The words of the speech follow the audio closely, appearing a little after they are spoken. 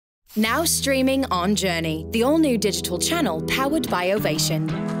Now streaming on Journy, the all-new digital channel powered by Ovation.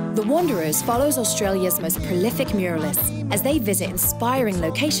 The Wanderers follows Australia's most prolific muralists as they visit inspiring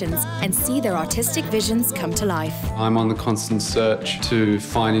locations and see their artistic visions come to life. I'm on the constant search to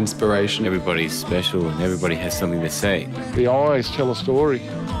find inspiration. Everybody's special and everybody has something to say. The eyes tell a story.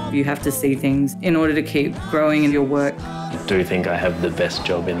 You have to see things in order to keep growing in your work. I do think I have the best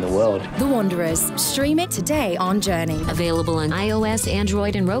job in the world. The Wanderers. Stream it today on Journy. Available on iOS,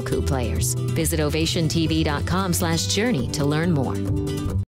 Android, and Roku players. Visit ovationtv.com/journey to learn more.